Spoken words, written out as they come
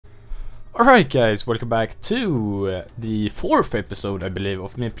Alright guys, welcome back to the 4th episode, I believe,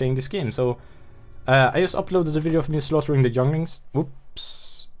 of me playing this game. So, I just uploaded a video of me slaughtering the younglings.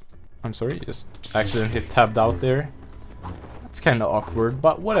 Whoops. I'm sorry, just accidentally tabbed out there. That's kinda awkward,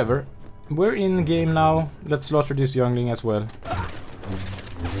 but whatever. We're in the game now, let's slaughter this youngling as well.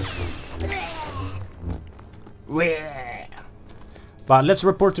 But let's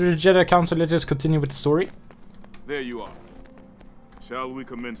report to the Jedi Council, let's just continue with the story. There you are. Shall we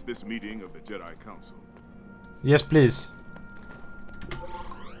commence this meeting of the Jedi Council? Yes, please.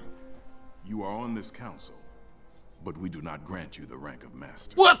 You are on this council, but we do not grant you the rank of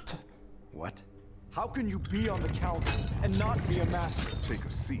master. What? What? How can you be on the council and not be a master? Take a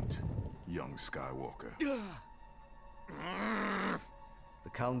seat, young Skywalker. The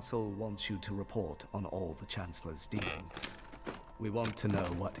council wants you to report on all the Chancellor's dealings. We want to know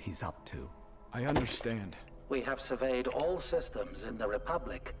what he's up to. I understand. We have surveyed all systems in the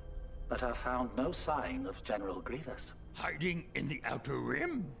Republic, but have found no sign of General Grievous. Hiding in the Outer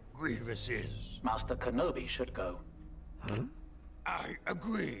Rim, Grievous is. Master Kenobi should go. Huh? I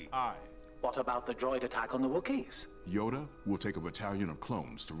agree. Aye. What about the droid attack on the Wookiees? Yoda will take a battalion of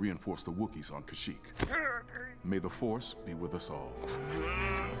clones to reinforce the Wookiees on Kashyyyk. May the Force be with us all.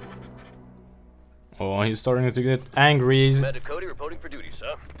 Oh, he's starting to get angry. Commander Cody reporting for duty,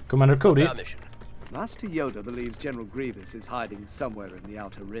 sir. Commander Cody. What's our mission? Master Yoda believes General Grievous is hiding somewhere in the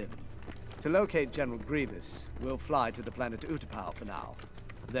Outer Rim. To locate General Grievous, we'll fly to the planet Utapau for now.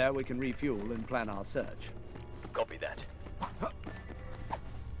 There we can refuel and plan our search. Copy that.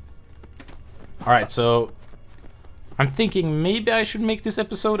 Alright, so I'm thinking maybe I should make this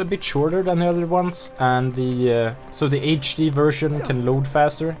episode a bit shorter than the other ones, and the so the HD version can load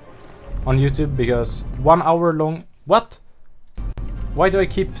faster on YouTube, because 1 hour long. What? Why do I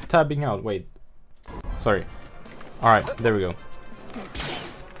keep tabbing out? Wait. Sorry. Alright, there we go.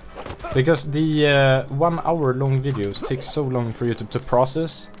 Because the 1 hour long videos take so long for YouTube to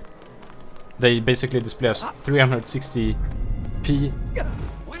process. They basically display as 360p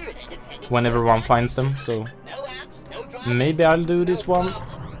whenever one finds them, so maybe I'll do this one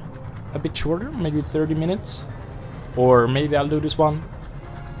a bit shorter, maybe 30 minutes. Or maybe I'll do this one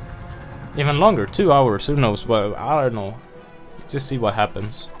even longer, 2 hours, who knows, well, I don't know. Just see what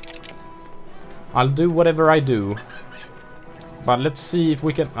happens. I'll do whatever I do. But let's see if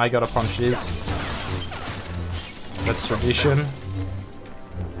we can... I gotta punch this. That's tradition.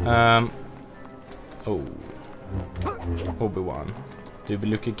 Oh. Obi-Wan. Do be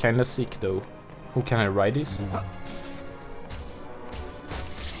looking kinda sick though. Who can I ride this?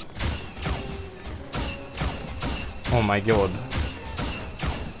 Oh my god.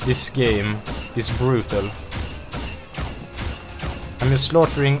 This game is brutal. I'm just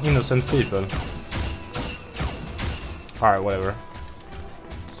slaughtering innocent people. Alright, whatever.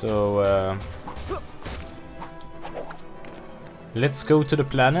 So, let's go to the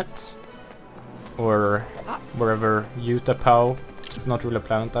planet. Or wherever Utapau. It's not really a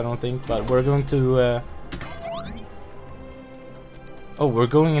planet, I don't think. But we're going to... Oh, we're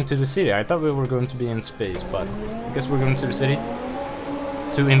going into the city. I thought we were going to be in space, but I guess we're going to the city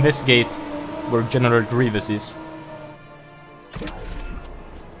to investigate where General Grievous is.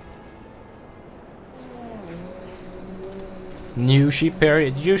 New ship here.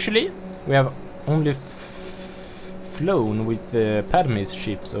 Usually we have only flown with Padme's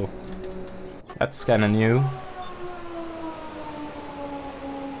ship, so that's kind of new.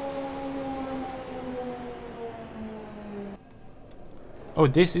 Oh,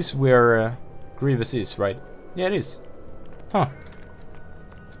 this is where Grievous is, right? Yeah, it is. Huh.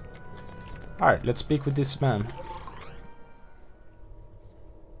 Alright, let's speak with this man.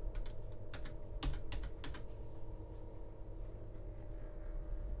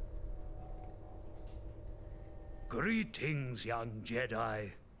 Greetings, young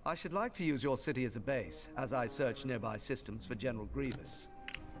Jedi. I should like to use your city as a base, as I search nearby systems for General Grievous.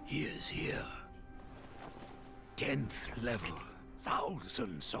 He is here. 10th level.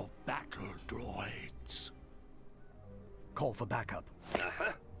 Thousands of battle droids. Call for backup.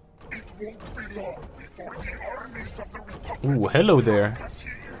 It won't be long before the armies of the Republic. Ooh, hello there.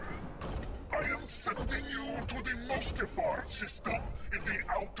 I am sending you to the Mustafar system in the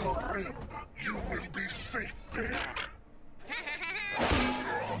Outer Rim. You will be safe there.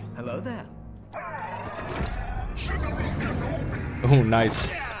 Hello there. General Kenobi. Oh, nice.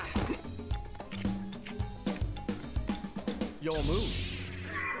 Your move.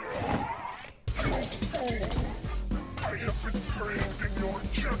 I have been trained in your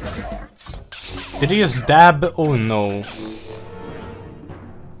Jedi arts. Did he just dab? Oh no.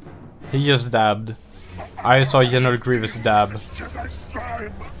 He just dabbed. I saw General Grievous dab. Jedi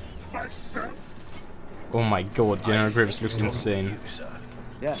slime. myself. Oh my god, General Grievous looks insane. You, sir.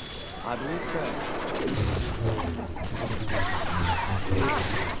 Yes, I believe so.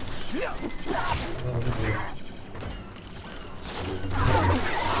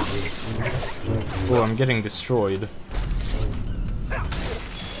 Oh, I'm getting destroyed.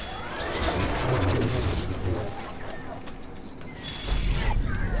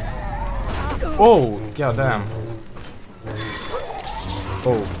 Oh, goddamn.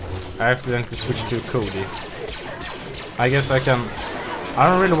 Oh, I accidentally switched to Cody. I guess I can... I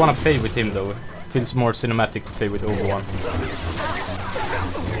don't really want to play with him though. Feels more cinematic to play with Obi-Wan.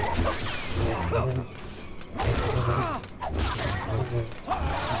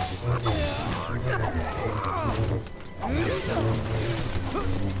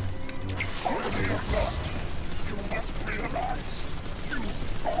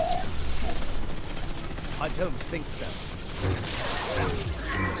 I don't think so.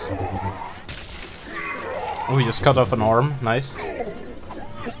 Oh, he just cut off an arm. Nice.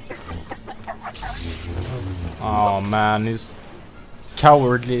 Oh man, he's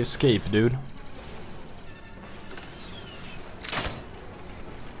cowardly escape, dude.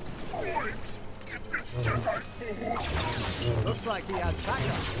 Looks like he has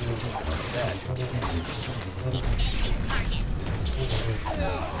backup.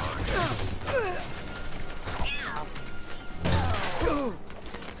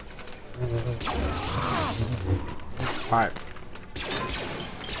 Alright.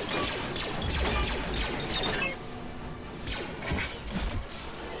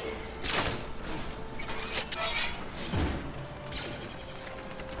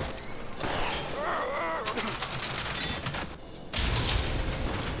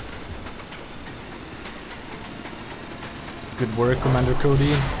 Good work, Commander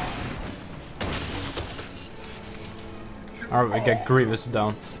Cody. Alright, we got Grievous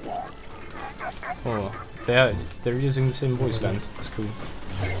down. Oh, they're using the same voice lines. It's cool.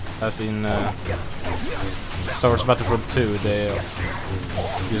 As in Star Wars Battlefront 2, they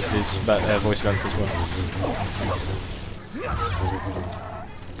use these voice lines as well.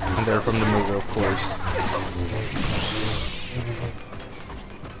 And they're from the movie, of course.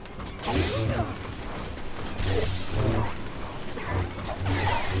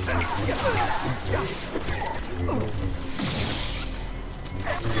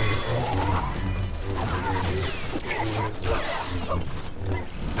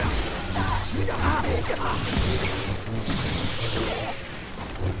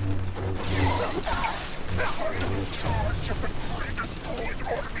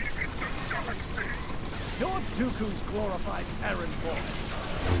 You're Dooku's glorified errand boy.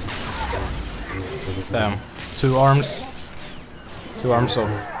 Damn. 2 arms. 2 arms off.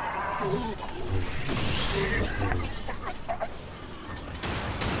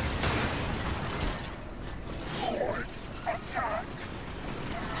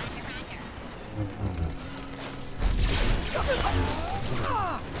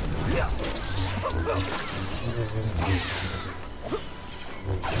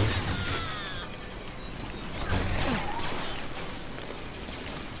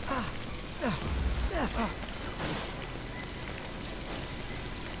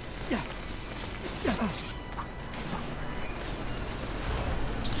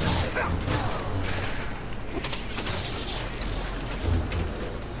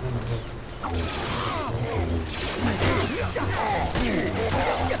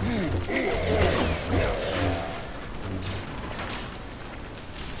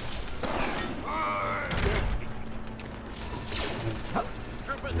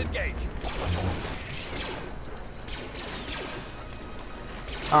 Troopers engage.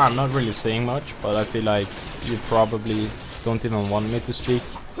 I'm not really saying much, but I feel like you probably don't even want me to speak.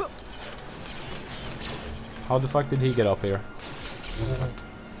 How the fuck did he get up here?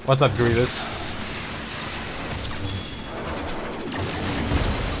 What's up, Grievous?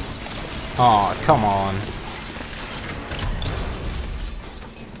 Aw, come on.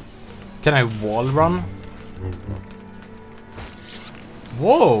 Can I wall run?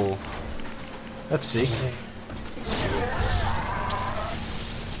 Whoa! That's sick.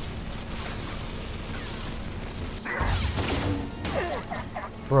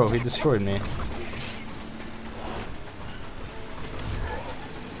 Bro, he destroyed me.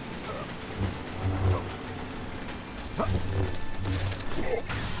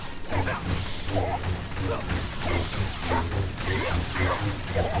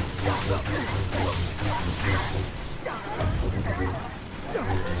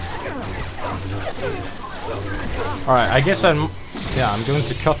 Alright, I guess I'm going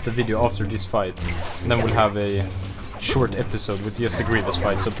to cut the video after this fight. And then we'll have a short episode with just the Grievous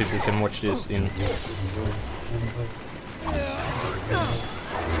fight, so people can watch this in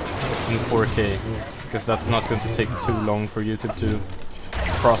 4K, because that's not going to take too long for YouTube to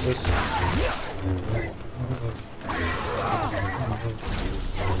process.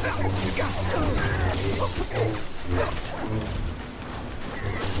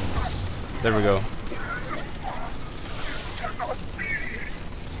 There we go.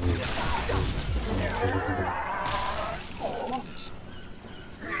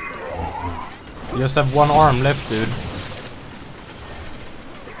 You just have one arm left, dude.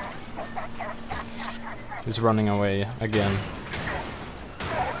 He's running away again.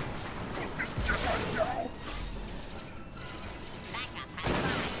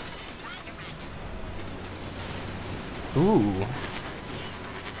 Ooh.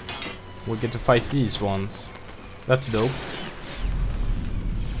 We get to fight these ones. That's dope.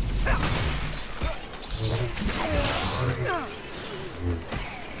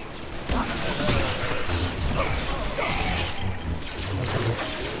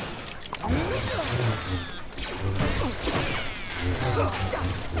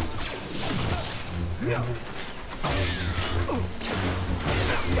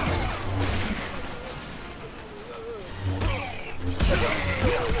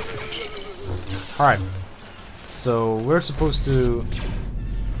 Alright, so we're supposed to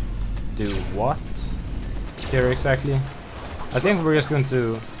do what here exactly? I think we're just going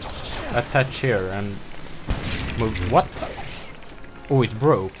to attach here and move. What? Oh, it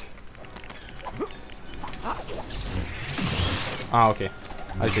broke. Ah, okay,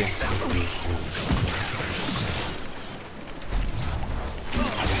 I see.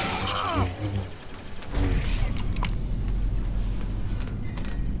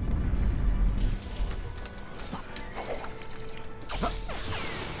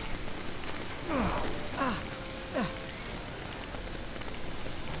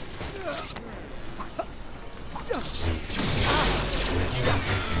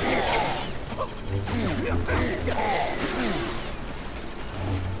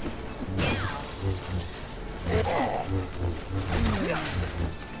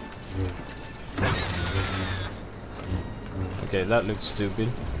 Okay, that looks stupid.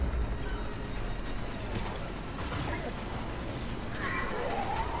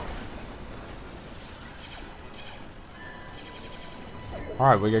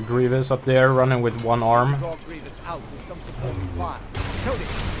 Alright, we got Grievous up there running with one arm. Draw Grievous out with some supporting fire. Cody,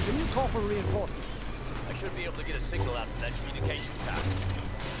 can you call for reinforcements? I should be able to get a signal out from that communications tower.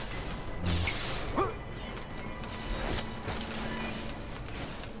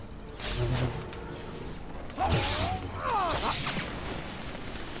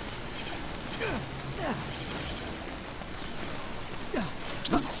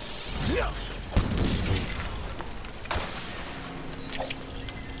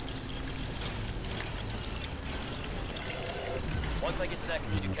 Once I get to that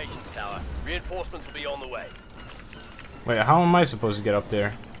communications tower, reinforcements will be on the way. Wait, how am I supposed to get up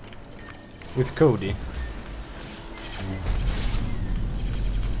there? With Cody?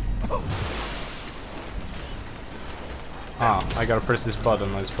 Ah, I gotta press this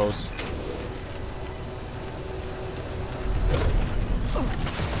button, I suppose.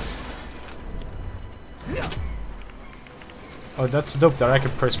 Oh, that's dope that I can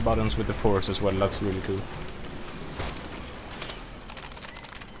press buttons with the Force as well. That's really cool.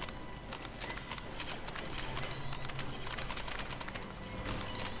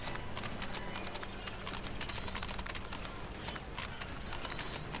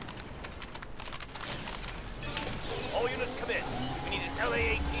 All units come in. We need an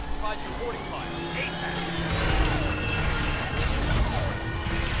LA-18 to provide supporting fire. ASAP.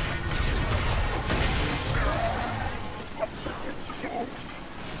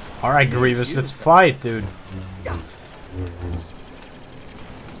 Alright, Grievous, let's fight, dude.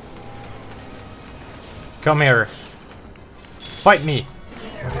 Come here. Fight me.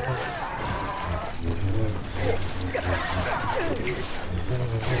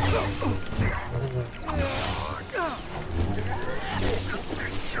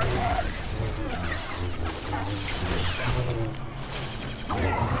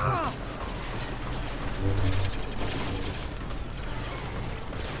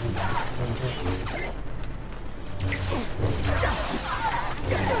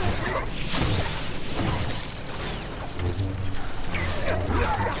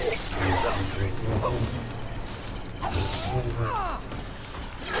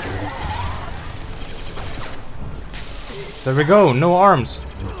 There we go, no arms.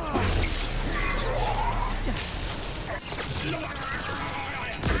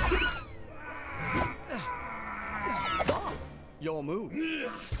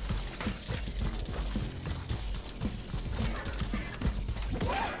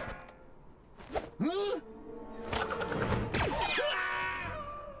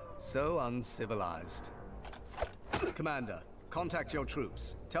 So uncivilized. Commander, contact your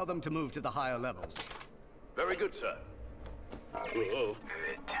troops. Tell them to move to the higher levels. Very good, sir. The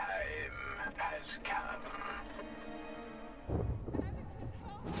time has come.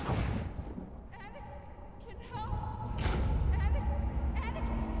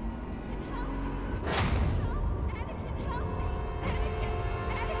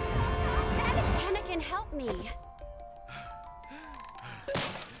 Anakin, help me.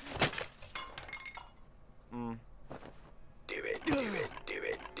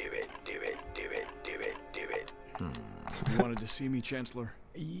 You wanted to see me, Chancellor?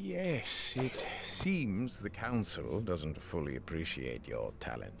 Yes, it seems the Council doesn't fully appreciate your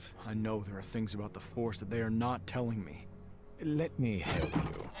talents. I know there are things about the Force that they are not telling me. Let me help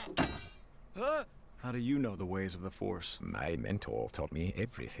you. How do you know the ways of the Force? My mentor taught me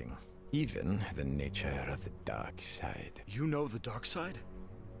everything, even the nature of the dark side. You know the dark side?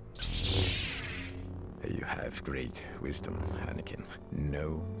 You have great wisdom, Anakin.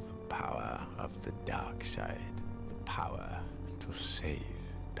 Know the power of the dark side. The power to save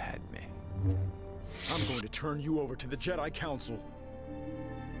Padme. I'm going to turn you over to the Jedi Council.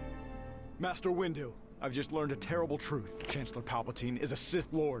 Master Windu, I've just learned a terrible truth. Chancellor Palpatine is a Sith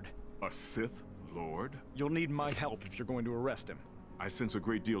Lord. A Sith Lord? You'll need my help if you're going to arrest him. I sense a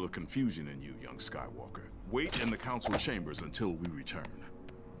great deal of confusion in you, young Skywalker. Wait in the council chambers until we return.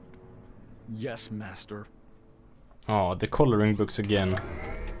 Yes, Master. Oh, the coloring books again.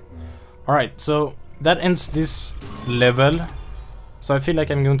 Alright, so that ends this level. So I feel like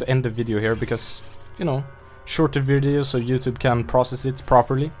I'm going to end the video here because, you know, shorter video so YouTube can process it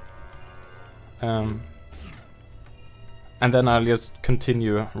properly. And then I'll just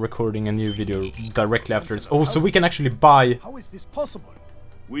continue recording a new video directly afterwards. Oh, so we can actually buy... How is this possible?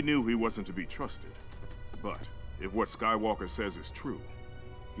 We knew he wasn't to be trusted. But if what Skywalker says is true,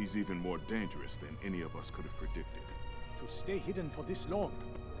 he's even more dangerous than any of us could have predicted. To stay hidden for this long,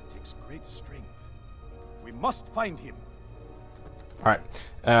 it takes great strength. We must find him. Alright,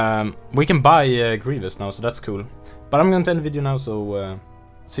 we can buy Grievous now, so that's cool. But I'm going to end the video now, so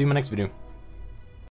see you in my next video.